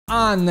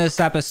On this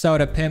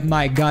episode of Pimp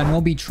My Gun, we'll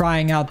be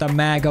trying out the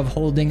mag of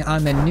holding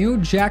on the new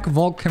JAK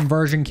VOLKH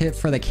Conversion Kit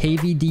for the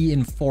KVD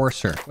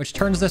Enforcer, which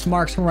turns this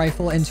marksman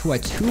rifle into a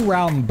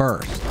 2-round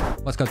burst.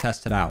 Let's go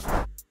test it out.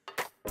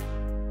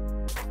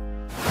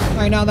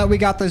 Alright, now that we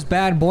got this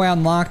bad boy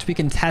unlocked, we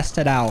can test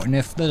it out. And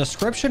if the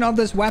description of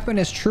this weapon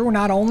is true,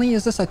 not only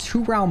is this a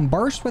 2-round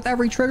burst with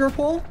every trigger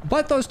pull,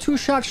 but those 2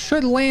 shots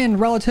should land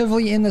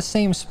relatively in the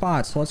same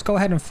spot. So let's go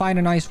ahead and find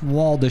a nice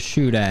wall to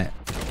shoot at.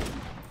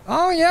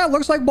 Oh yeah, it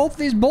looks like both of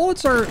these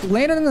bullets are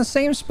landing in the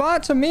same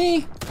spot to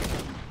me.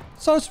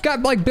 So it's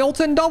got like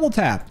built-in double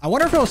tap. I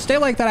wonder if it'll stay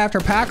like that after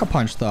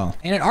Pack-a-Punch though.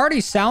 And it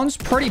already sounds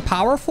pretty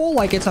powerful.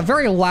 Like it's a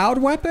very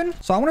loud weapon.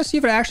 So I want to see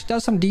if it actually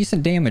does some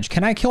decent damage.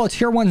 Can I kill a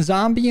tier 1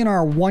 zombie in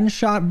our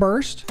 1-shot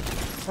burst?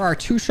 Or our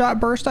 2-shot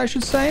burst, I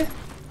should say.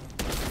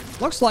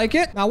 Looks like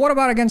it. Now what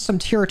about against some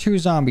tier 2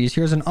 zombies?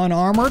 Here's an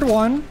unarmored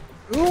one.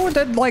 Ooh,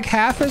 did like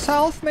half his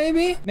health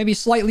maybe? Maybe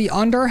slightly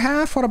under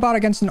half. What about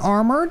against an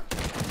armored?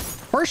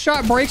 First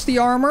shot breaks the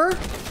armor,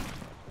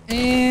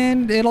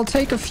 and it'll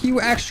take a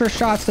few extra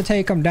shots to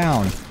take him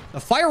down.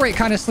 The fire rate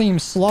kind of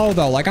seems slow,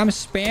 though. Like, I'm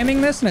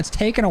spamming this, and it's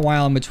taking a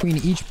while in between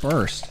each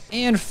burst.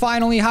 And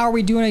finally, how are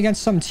we doing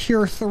against some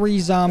tier 3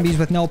 zombies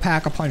with no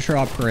Pack-a-Puncher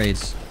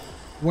upgrades?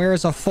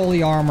 Where's a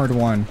fully armored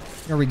one?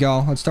 Here we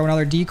go. Let's throw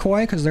another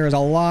decoy, because there's a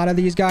lot of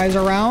these guys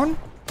around.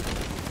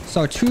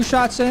 So 2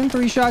 shots in,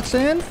 3 shots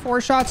in,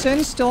 4 shots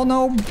in. Still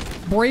no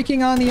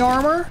breaking on the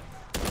armor.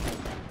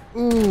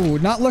 Ooh,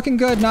 not looking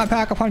good. Not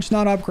Pack-a-Punch,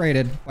 not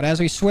upgraded. But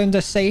as we swim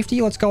to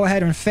safety, let's go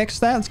ahead and fix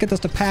that. Let's get this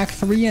to pack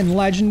 3 and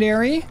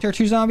legendary. Tier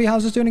 2 zombie,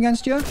 how's this doing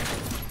against you?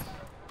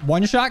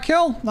 1-shot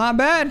kill. Not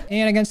bad.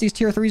 And against these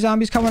tier 3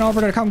 zombies coming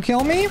over to come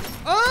kill me.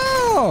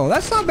 Oh,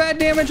 that's not bad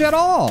damage at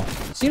all.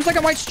 Seems like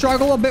I might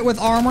struggle a bit with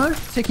armor.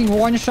 Taking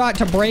 1 shot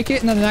to break it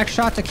and then the next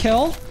shot to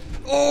kill.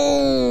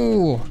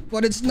 Oh,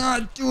 but it's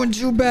not doing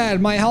too bad.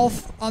 My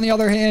health, on the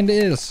other hand,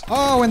 is.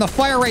 Oh, and the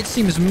fire rate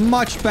seems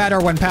much better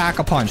when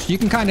Pack-a-Punch. You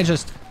can kind of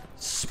just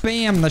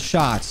spam the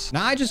shots.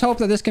 Now, I just hope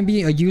that this can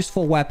be a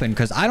useful weapon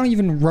because I don't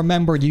even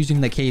remember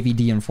using the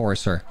KVD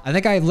Enforcer. I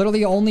think I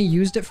literally only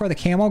used it for the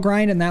camo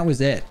grind and that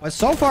was it. But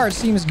so far, it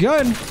seems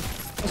good.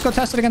 Let's go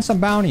test it against some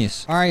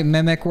bounties. All right,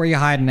 Mimic, where are you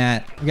hiding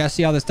at? We gotta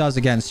see how this does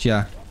against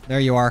you. There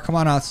you are. Come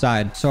on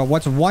outside. So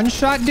what's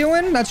 1-shot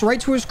doing? That's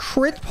right to his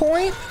crit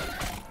point.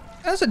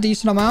 That's a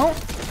decent amount.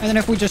 And then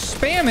if we just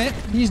spam it,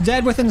 he's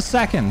dead within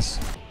seconds.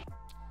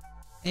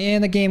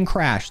 And the game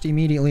crashed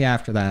immediately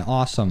after that.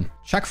 Awesome.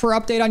 Check for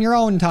update on your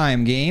own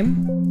time,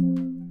 game.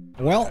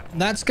 Well,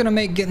 that's going to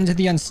make getting to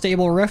the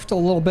unstable rift a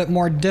little bit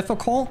more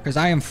difficult because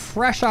I am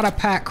fresh out of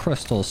pack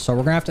crystals. So we're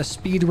going to have to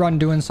speed run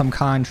doing some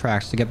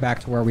contracts to get back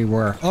to where we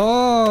were.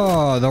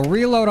 Oh, the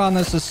reload on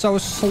this is so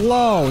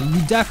slow.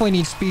 You definitely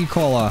need speed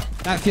cola.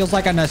 That feels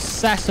like a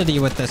necessity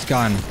with this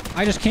gun.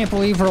 I just can't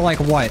believe we're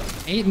like, what,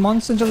 8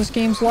 months into this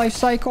game's life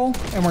cycle?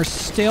 And we're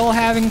still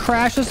having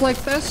crashes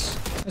like this?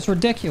 It's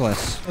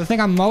ridiculous. The thing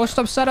I'm most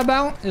upset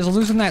about is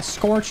losing that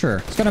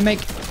Scorcher. It's going to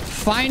make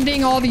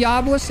finding all the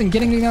obelisks and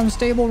getting to the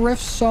unstable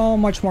rifts so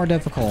much more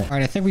difficult. All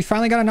right, I think we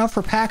finally got enough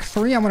for pack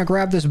 3. I'm going to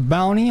grab this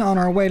bounty on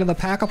our way to the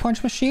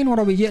Pack-a-Punch machine. What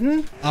are we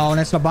getting? Oh,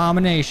 and it's an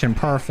abomination.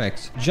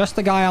 Perfect. Just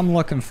the guy I'm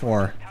looking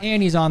for.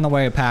 And he's on the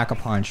way to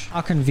Pack-a-Punch. How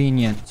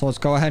convenient. So let's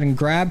go ahead and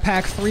grab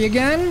pack 3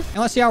 again. And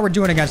let's see how we're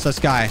doing against this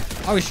guy.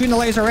 Oh, he's shooting the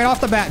laser right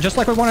off the bat, just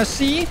like we want to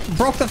see.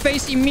 Broke the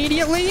face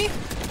immediately.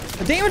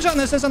 The damage on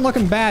this isn't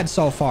looking bad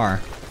so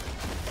far.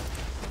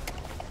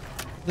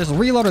 This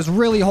reload is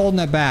really holding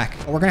it back.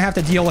 But we're going to have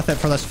to deal with it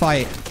for this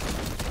fight.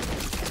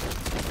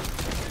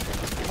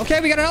 Okay,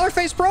 we got another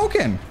face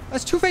broken.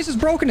 That's 2 faces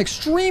broken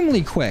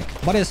extremely quick.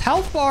 But his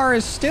health bar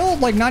is still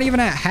like not even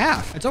at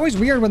half. It's always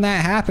weird when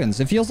that happens.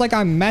 It feels like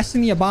I'm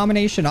messing the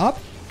abomination up.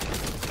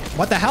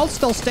 But the health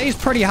still stays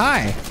pretty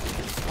high.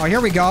 Oh,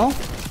 here we go.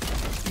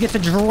 We get to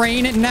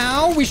drain it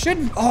now. We should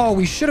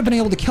have been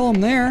able to kill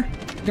him there.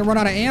 Gonna run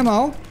out of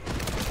ammo.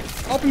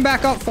 Open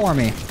back up for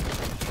me.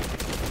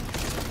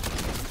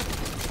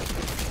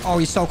 Oh,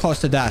 he's so close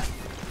to death.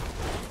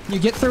 Can you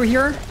get through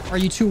here? Or are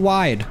you too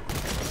wide?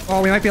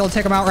 Oh, we might be able to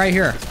take him out right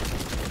here.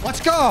 Let's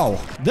go.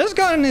 This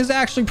gun is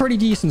actually pretty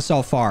decent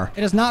so far.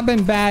 It has not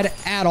been bad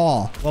at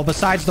all. Well,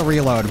 besides the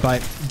reload,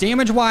 but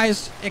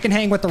damage-wise, it can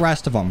hang with the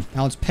rest of them.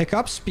 Now let's pick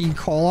up speed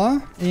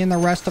cola and the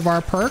rest of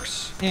our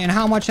perks. And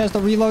how much has the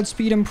reload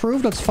speed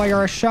improved? Let's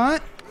fire a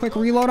shot. Quick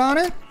reload on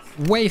it.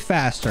 Way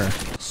faster.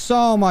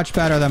 So much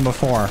better than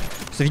before.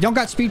 So if you don't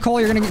got speed cola,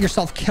 you're going to get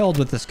yourself killed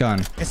with this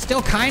gun. It's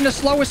still kind of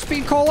slow with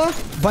speed cola,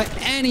 but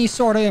any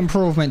sort of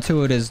improvement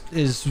to it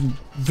is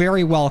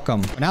very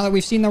welcome. But now that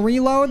we've seen the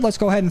reload, let's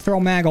go ahead and throw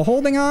mag of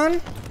holding on.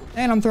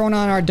 And I'm throwing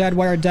on our dead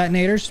wire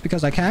detonators just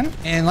because I can.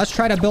 And let's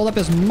try to build up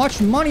as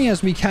much money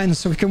as we can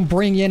so we can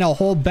bring in a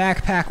whole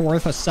backpack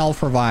worth of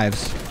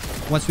self-revives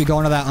once we go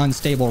into that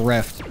unstable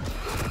rift.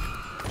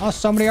 Oh,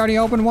 somebody already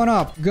opened one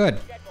up. Good.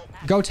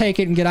 Go take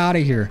it and get out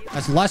of here.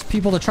 That's less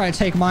people to try to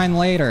take mine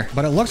later.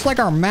 But it looks like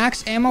our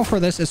max ammo for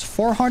this is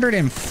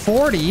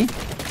 440.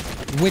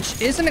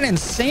 which isn't an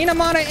insane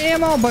amount of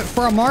ammo, but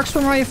for a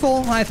marksman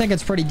rifle, I think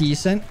it's pretty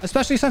decent.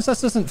 Especially since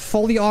this isn't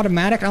fully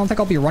automatic. I don't think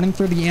I'll be running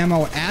through the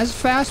ammo as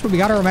fast, but we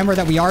got to remember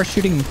that we are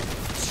shooting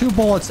 2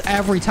 bullets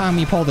every time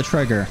we pull the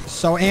trigger.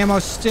 So ammo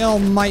still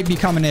might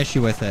become an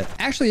issue with it.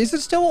 Actually, is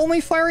it still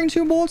only firing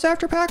 2 bullets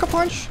after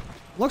Pack-a-Punch?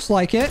 Looks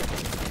like it.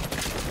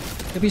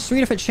 It'd be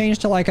sweet if it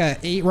changed to like a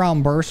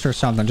 8-round burst or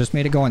something. Just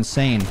made it go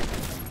insane.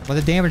 But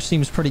the damage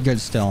seems pretty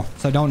good still,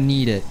 so I don't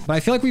need it. But I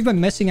feel like we've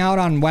been missing out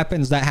on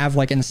weapons that have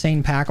like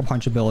insane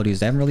Pack-a-Punch abilities.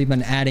 They haven't really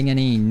been adding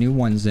any new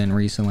ones in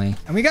recently.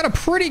 And we got a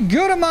pretty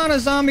good amount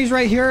of zombies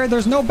right here.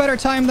 There's no better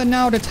time than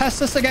now to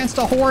test this against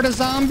a horde of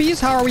zombies.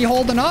 How are we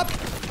holding up?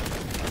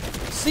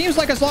 Seems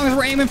like as long as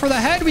we're aiming for the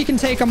head, we can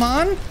take them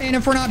on. And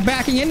if we're not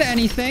backing into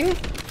anything,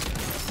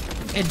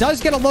 it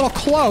does get a little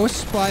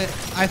close, but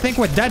I think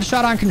with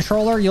Deadshot on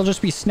controller, you'll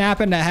just be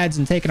snapping the heads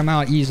and taking them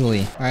out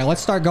easily. All right,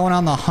 let's start going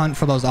on the hunt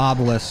for those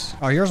obelisks.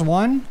 Oh, here's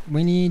one.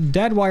 We need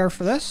dead wire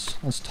for this.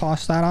 Let's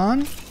toss that on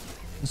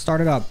and start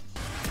it up.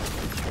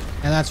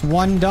 And that's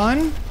 1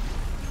 done.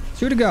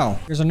 2 to go.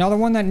 Here's another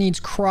one that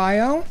needs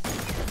cryo.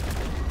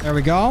 There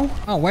we go.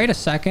 Oh, wait a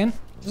second.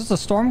 Is this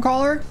a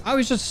Stormcaller? I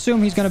always just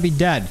assume he's going to be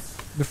dead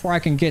before I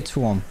can get to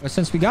him. But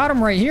since we got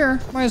him right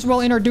here, might as well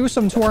introduce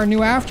him to our new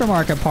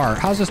aftermarket part.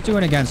 How's this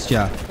doing against you?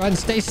 Go ahead and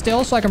stay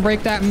still so I can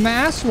break that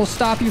mask. We'll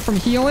stop you from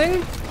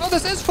healing. Oh,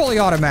 this is fully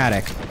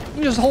automatic. You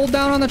can just hold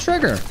down on the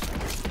trigger.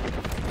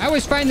 I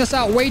always find this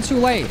out way too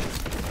late.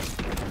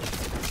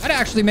 That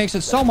actually makes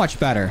it so much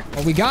better.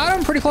 But we got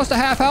him pretty close to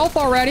half health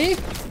already.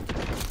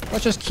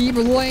 Let's just keep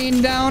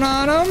laying down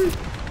on him.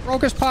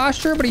 Broke his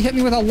posture, but he hit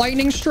me with a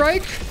lightning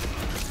strike.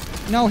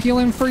 No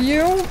healing for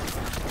you.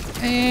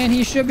 And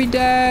he should be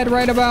dead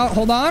right about...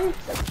 Hold on.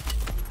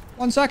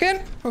 1 second.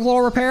 Quick little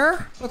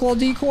repair. Quick little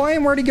decoy.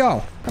 And where'd he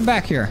go? Come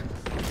back here.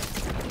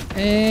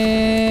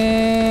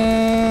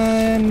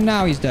 And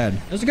now he's dead.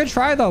 It was a good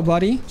try, though,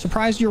 buddy.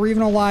 Surprised you were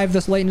even alive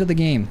this late into the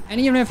game. And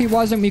even if he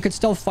wasn't, we could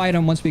still fight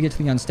him once we get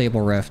to the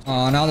unstable rift.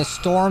 Oh, now the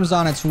storm's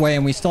on its way,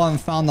 and we still haven't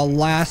found the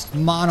last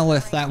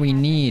monolith that we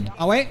need.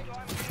 Oh, wait.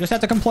 Just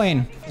have to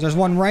complain. There's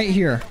one right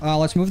here.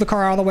 Let's move the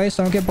car out of the way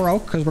so I don't get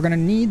broke, because we're going to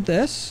need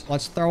this.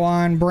 Let's throw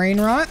on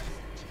brain rot.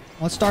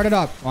 Let's start it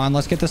up. Come on,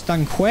 let's get this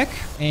done quick.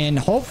 And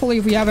hopefully,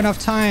 if we have enough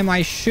time,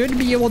 I should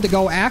be able to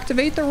go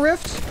activate the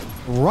rift,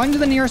 run to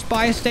the nearest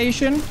buy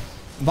station,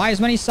 buy as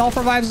many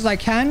self-revives as I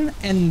can,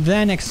 and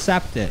then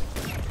accept it.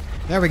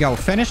 There we go.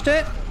 Finished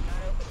it.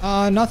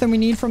 Nothing we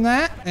need from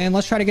that. And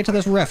let's try to get to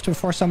this rift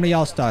before somebody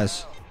else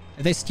does.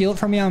 If they steal it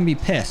from me, I'm gonna be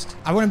pissed.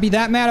 I wouldn't be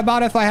that mad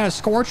about it if I had a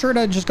Scorcher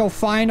to just go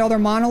find other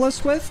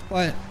monoliths with,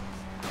 but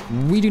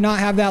we do not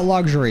have that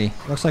luxury.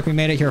 Looks like we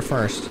made it here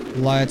first.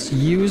 Let's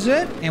use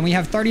it. And we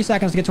have 30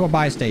 seconds to get to a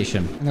buy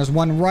station. And there's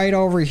one right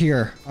over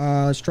here.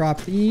 Let's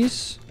drop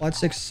these.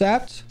 Let's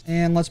accept.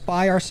 And let's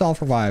buy our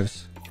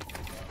self-revives.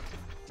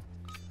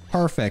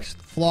 Perfect.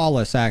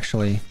 Flawless,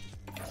 actually.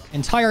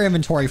 Entire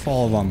inventory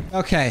full of them.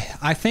 Okay,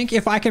 I think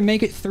if I can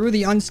make it through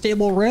the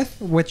unstable rift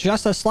with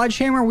just a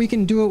sledgehammer, we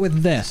can do it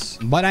with this.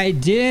 But I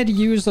did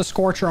use the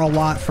Scorcher a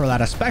lot for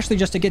that, especially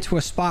just to get to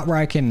a spot where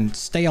I can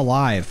stay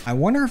alive. I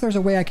wonder if there's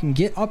a way I can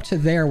get up to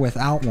there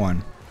without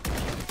one.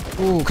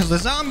 Ooh, because the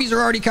zombies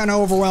are already kind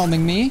of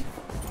overwhelming me.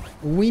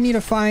 We need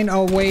to find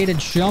a way to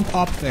jump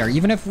up there,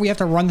 even if we have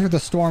to run through the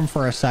storm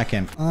for a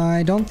second.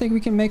 I don't think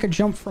we can make a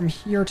jump from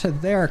here to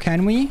there,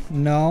 can we?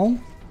 No.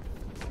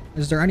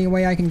 Is there any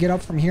way I can get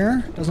up from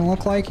here? Doesn't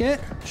look like it.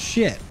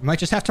 Shit. We might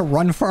just have to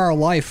run for our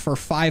life for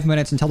 5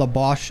 minutes until the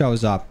boss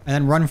shows up. And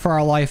then run for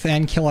our life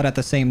and kill it at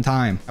the same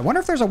time. I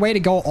wonder if there's a way to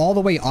go all the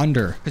way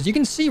under. Because you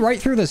can see right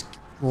through this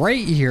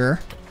right here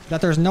that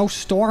there's no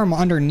storm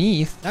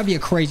underneath. That'd be a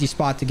crazy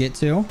spot to get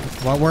to.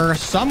 But we're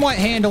somewhat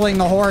handling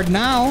the horde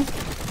now.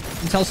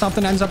 Until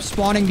something ends up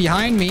spawning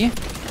behind me.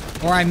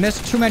 Or I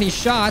missed too many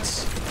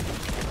shots.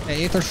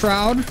 Okay, Aether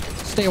Shroud.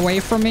 Stay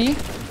away from me.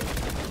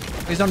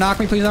 Please don't knock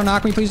me. Please don't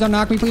knock me. Please don't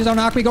knock me. Please don't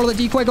knock me. Go to the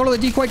decoy. Go to the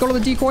decoy. Go to the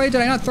decoy.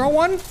 Did I not throw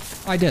one?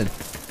 Oh, I did.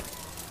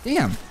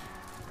 Damn.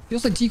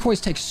 Feels like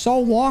decoys take so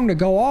long to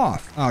go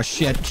off. Oh,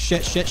 shit.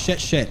 Shit, shit, shit,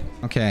 shit.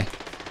 Okay.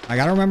 I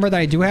gotta remember that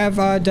I do have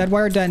dead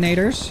wire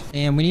detonators.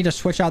 And we need to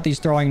switch out these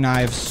throwing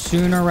knives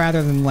sooner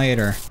rather than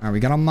later. All right, we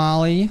got a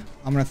molly.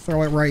 I'm gonna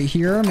throw it right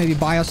here. Maybe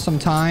buy us some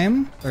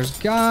time. There's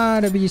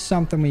gotta be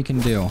something we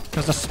can do.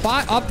 Because the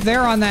spot up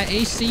there on that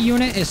AC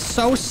unit is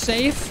so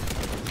safe.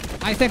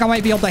 I think I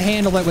might be able to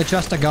handle it with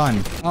just a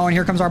gun. Oh, and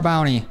here comes our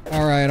bounty.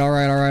 All right, all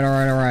right, all right, all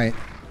right, all right.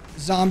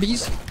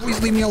 Zombies,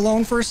 please leave me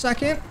alone for a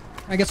second.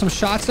 Can I get some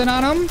shots in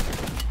on them?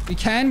 We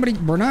can,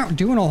 but we're not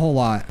doing a whole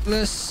lot.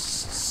 This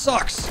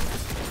sucks.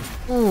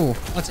 Ooh,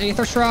 let's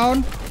Aether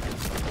Shroud.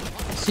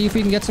 See if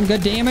we can get some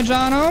good damage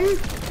on them.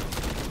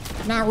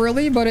 Not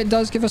really, but it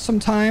does give us some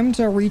time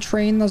to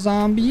retrain the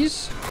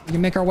zombies. We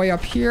can make our way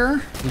up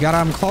here. We got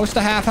them close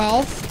to half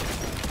health.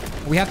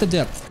 We have to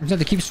dip. We just have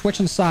to keep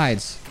switching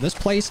sides. This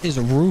place is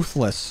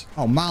ruthless.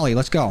 Oh, Molly,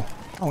 let's go.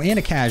 Oh, and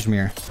a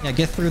Cashmere. Yeah,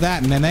 get through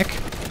that, Mimic.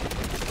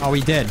 Oh,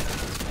 he did.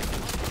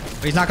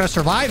 But he's not going to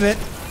survive it.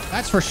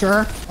 That's for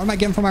sure. What am I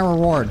getting for my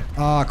reward?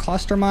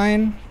 Cluster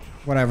Mine.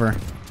 Whatever.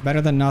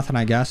 Better than nothing,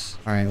 I guess.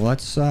 All right,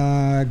 let's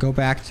go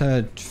back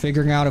to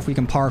figuring out if we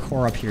can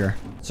parkour up here.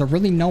 Is there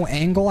really no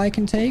angle I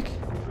can take?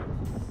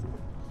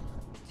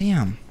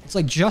 Damn. It's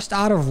like just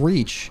out of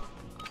reach.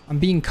 I'm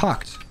being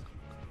cucked.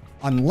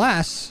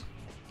 Unless...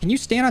 Can you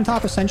stand on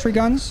top of sentry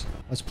guns?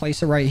 Let's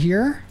place it right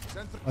here.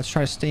 Let's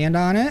try to stand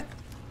on it.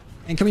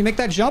 And can we make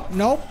that jump?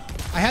 Nope.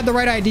 I had the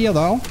right idea,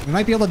 though. We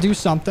might be able to do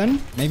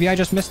something. Maybe I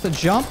just missed the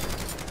jump.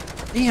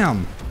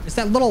 Damn. It's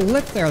that little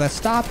lip there that's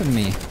stopping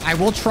me. I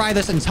will try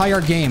this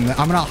entire game.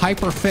 I'm going to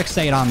hyper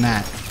fixate on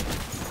that.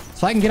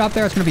 So I can get up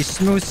there. It's going to be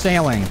smooth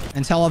sailing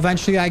until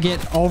eventually I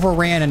get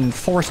overran and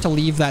forced to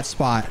leave that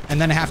spot and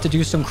then have to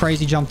do some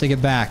crazy jump to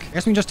get back. I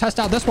guess we can just test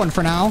out this one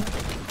for now.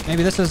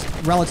 Maybe this is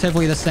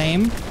relatively the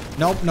same.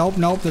 Nope, nope,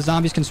 nope. The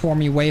zombies can swarm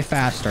me way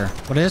faster.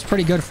 But it is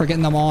pretty good for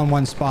getting them all in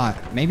one spot.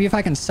 Maybe if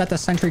I can set the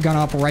sentry gun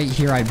up right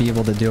here, I'd be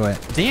able to do it.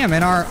 Damn,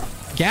 and our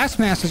gas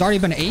mask has already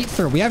been ate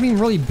through. We haven't even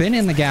really been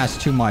in the gas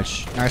too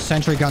much. Our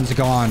sentry gun's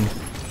gone.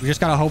 We just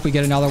gotta hope we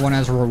get another one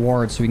as a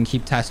reward so we can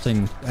keep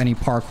testing any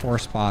parkour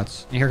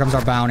spots. And here comes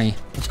our bounty.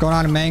 What's going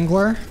on,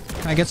 Mangler?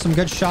 Can I get some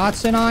good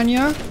shots in on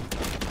you?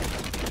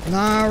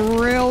 Not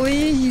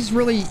really. He's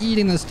really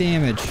eating this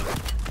damage.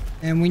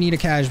 And we need a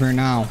cashmere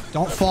now.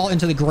 Don't fall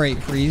into the grate,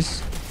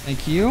 please.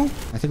 Thank you.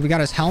 I think we got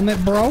his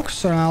helmet broke.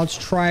 So now let's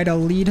try to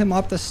lead him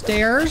up the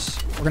stairs.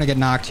 We're going to get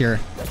knocked here.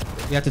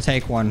 We have to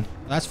take one.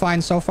 That's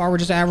fine. So far, we're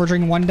just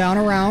averaging one down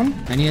a round.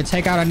 I need to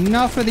take out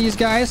enough of these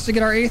guys to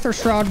get our Aether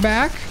Shroud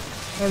back.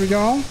 There we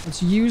go.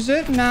 Let's use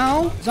it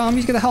now.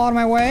 Zombies, get the hell out of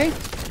my way.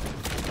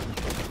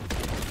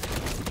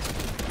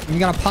 And we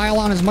got to pile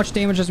on as much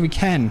damage as we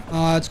can.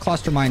 It's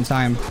cluster mine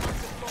time.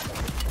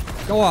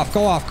 Go off,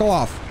 go off, go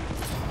off.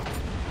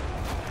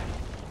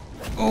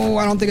 Oh,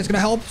 I don't think it's going to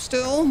help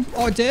still.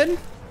 Oh, it did.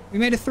 We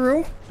made it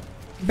through.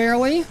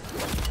 Barely.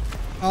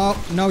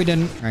 Oh, no, we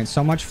didn't. All right,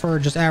 so much for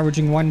just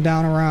averaging one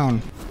down a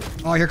round.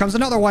 Oh, here comes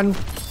another one.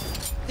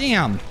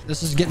 Damn.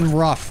 This is getting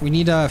rough. We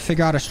need to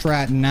figure out a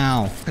strat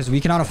now because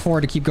we cannot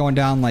afford to keep going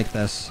down like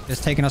this.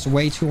 It's taking us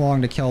way too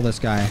long to kill this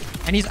guy.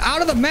 And he's out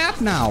of the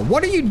map now.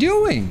 What are you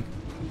doing?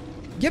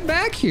 Get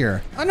back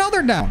here.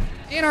 Another down.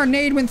 And our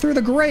nade went through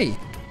the grate.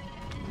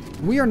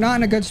 We are not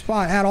in a good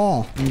spot at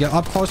all. We can get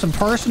up close and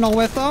personal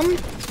with them.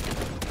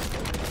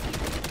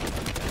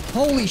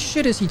 Holy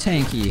shit, is he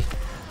tanky.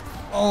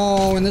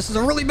 Oh, and this is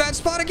a really bad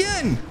spot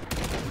again.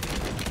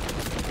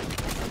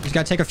 Just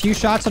gotta take a few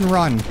shots and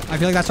run. I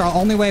feel like that's our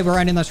only way we're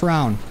ending this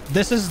round.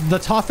 This is the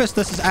toughest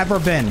this has ever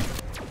been.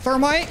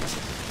 Thermite,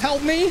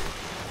 help me.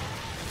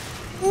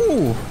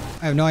 Ooh.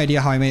 I have no idea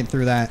how I made it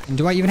through that. And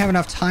do I even have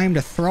enough time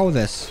to throw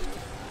this?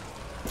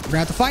 We're gonna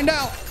have to find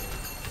out.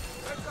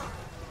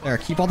 There,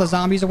 keep all the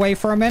zombies away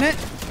for a minute.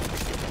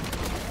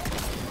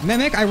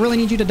 Mimic, I really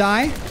need you to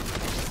die.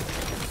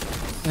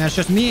 And it's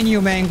just me and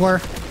you, Mangler.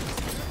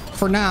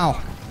 For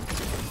now.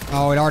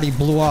 Oh, it already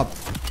blew up.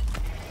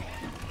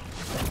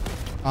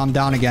 I'm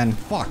down again.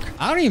 Fuck.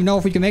 I don't even know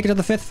if we can make it to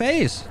the 5th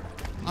phase.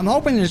 I'm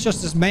hoping it's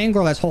just this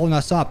Mangler that's holding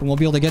us up and we'll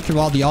be able to get through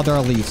all the other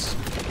elites.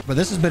 But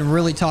this has been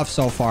really tough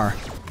so far.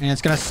 And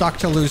it's gonna suck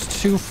to lose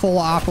 2 full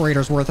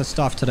operators worth of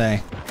stuff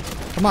today.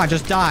 Come on,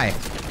 just die.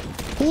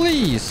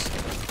 Please.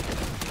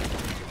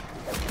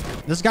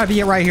 This has got to be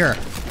it right here.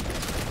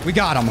 We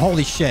got him.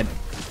 Holy shit.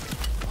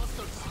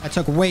 That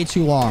took way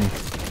too long.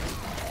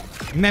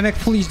 Mimic,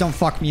 please don't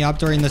fuck me up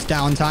during this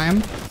downtime.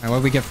 All right, what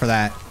do we get for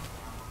that?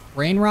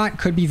 Brain rot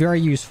could be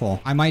very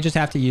useful. I might just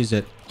have to use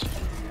it.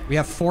 We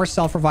have 4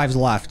 self-revives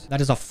left.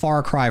 That is a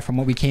far cry from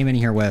what we came in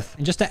here with.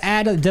 And just to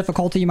add a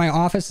difficulty, my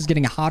office is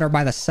getting hotter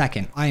by the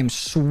second. I am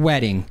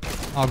sweating.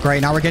 Oh,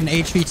 great. Now we're getting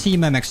HVT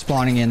mimics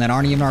spawning in that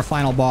aren't even our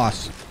final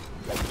boss.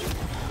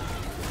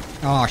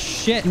 Oh,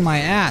 shit in my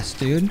ass,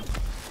 dude.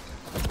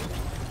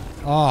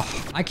 Oh,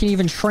 I can't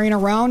even train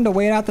around to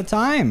wait out the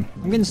time.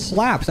 I'm getting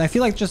slapped. I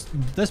feel like just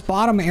this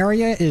bottom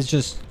area is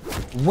just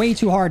way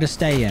too hard to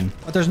stay in.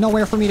 But there's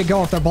nowhere for me to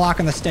go if they're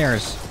blocking the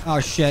stairs. Oh,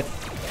 shit.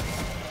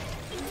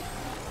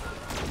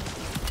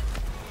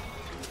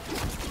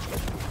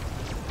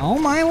 Oh,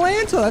 my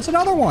Lanta. That's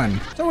another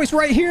one. It's always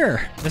right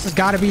here. This has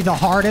got to be the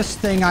hardest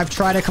thing I've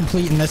tried to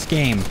complete in this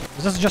game.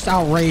 This is just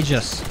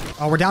outrageous.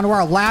 Oh, we're down to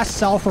our last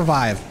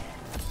self-revive.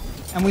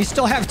 And we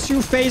still have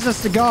 2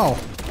 phases to go.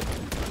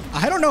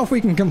 I don't know if we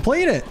can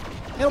complete it.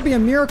 It'll be a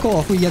miracle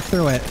if we get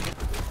through it.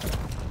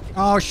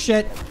 Oh,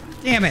 shit.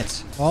 Damn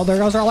it. Well, there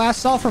goes our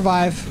last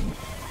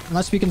self-revive.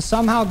 Unless we can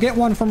somehow get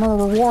one from a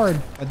reward.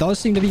 But those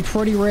seem to be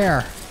pretty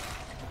rare.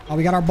 Oh,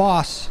 we got our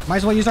boss. Might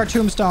as well use our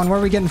tombstone. What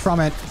are we getting from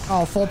it?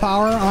 Oh, full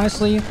power,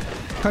 honestly.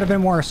 Could have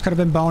been worse. Could have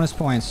been bonus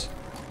points.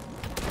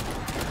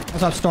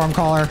 What's up,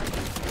 Stormcaller?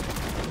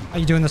 How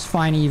you doing this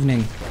fine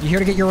evening? You here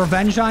to get your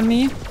revenge on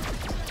me?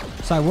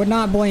 So I would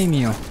not blame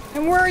you.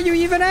 And where are you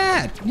even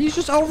at? He's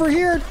just over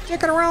here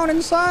dicking around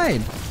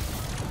inside.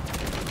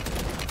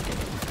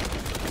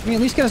 Can we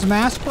at least get his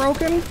mask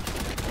broken?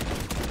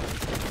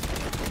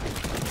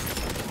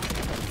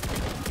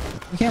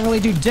 We can't really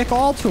do dick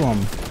all to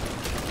him.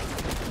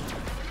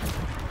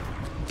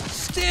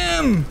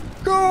 Stim!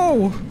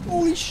 Go!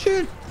 Holy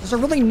shit! Is there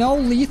really no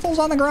lethals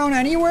on the ground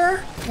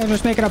anywhere? They're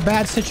just making a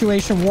bad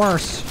situation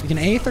worse. We can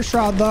Aether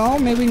Shroud, though.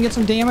 Maybe we can get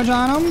some damage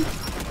on him.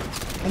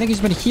 I think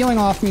he's been healing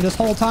off me this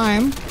whole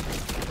time.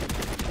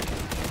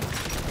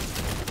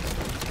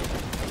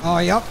 Oh,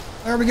 yep.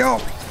 There we go.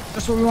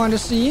 That's what we wanted to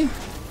see.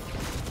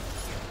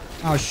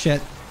 Oh,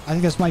 shit. I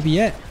think this might be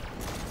it.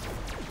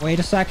 Wait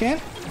a second.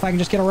 If I can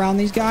just get around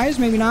these guys.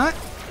 Maybe not.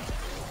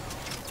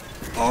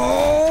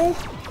 Oh.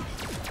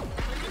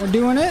 We're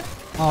doing it.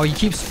 Oh, he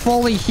keeps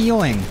fully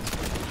healing.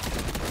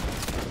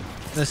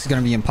 This is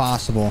going to be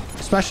impossible.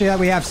 Especially that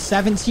we have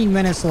 17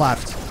 minutes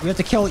left. We have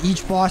to kill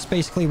each boss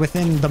basically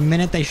within the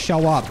minute they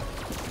show up.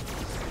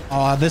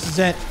 Oh, this is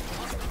it.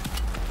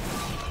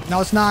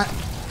 No, it's not.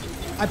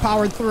 I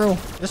powered through.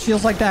 This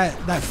feels like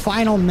that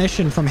final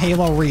mission from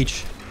Halo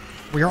Reach,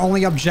 where your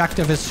only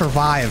objective is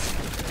survive.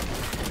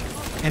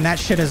 And that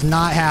shit is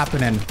not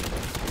happening.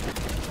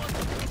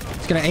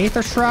 It's gonna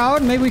Aether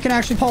Shroud. Maybe we can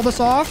actually pull this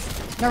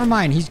off. Never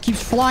mind. He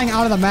keeps flying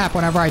out of the map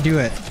whenever I do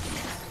it.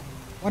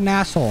 What an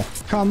asshole.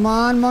 Come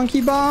on, Monkey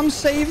Bomb.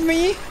 Save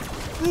me.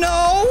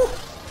 No.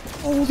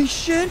 Holy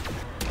shit.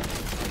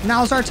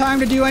 Now's our time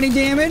to do any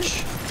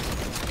damage.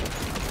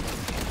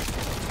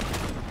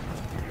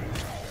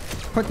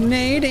 Quick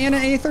nade and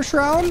an Aether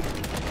Shroud.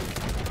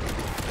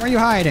 Where are you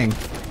hiding?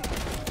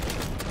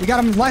 We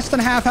got him less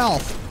than half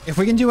health. If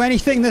we can do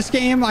anything this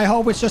game, I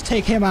hope it's just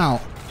take him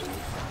out.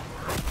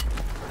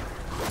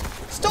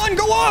 Stun,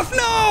 go off!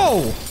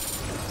 No!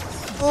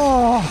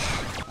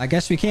 Oh, I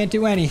guess we can't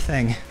do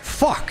anything.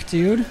 Fuck,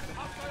 dude.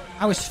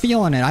 I was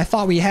feeling it. I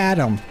thought we had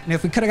him. And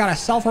if we could have got a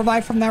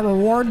self-revive from that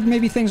reward,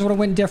 maybe things would have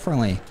went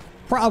differently.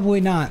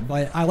 Probably not,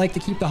 but I like to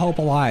keep the hope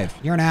alive.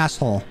 You're an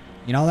asshole.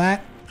 You know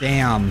that?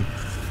 Damn.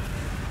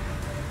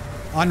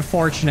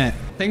 Unfortunate.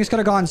 Things could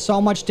have gone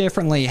so much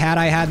differently had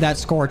I had that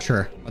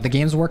Scorcher. But the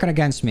game's working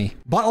against me.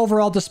 But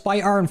overall,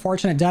 despite our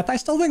unfortunate death, I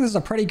still think this is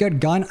a pretty good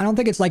gun. I don't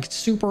think it's like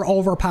super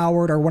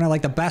overpowered or one of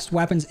like the best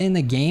weapons in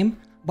the game.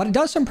 But it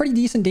does some pretty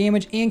decent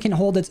damage and can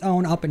hold its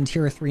own up in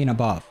tier 3 and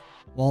above.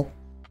 Well,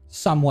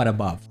 somewhat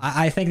above.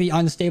 I think the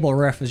Unstable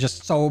Rift is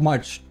just so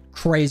much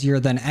crazier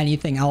than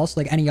anything else,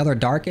 like any other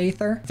Dark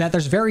Aether, that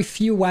there's very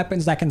few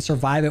weapons that can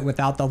survive it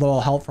without the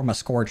little help from a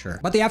Scorcher.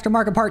 But the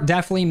aftermarket part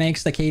definitely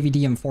makes the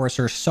KVD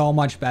Enforcer so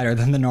much better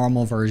than the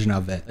normal version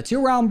of it. The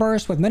 2-round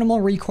burst with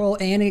minimal recoil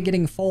and it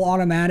getting full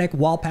automatic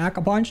while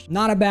pack-a-punch,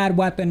 not a bad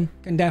weapon,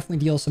 can definitely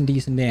deal some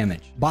decent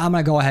damage. But I'm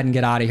gonna go ahead and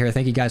get out of here.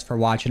 Thank you guys for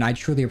watching. I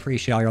truly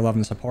appreciate all your love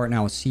and support, and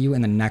I will see you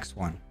in the next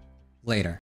one. Later.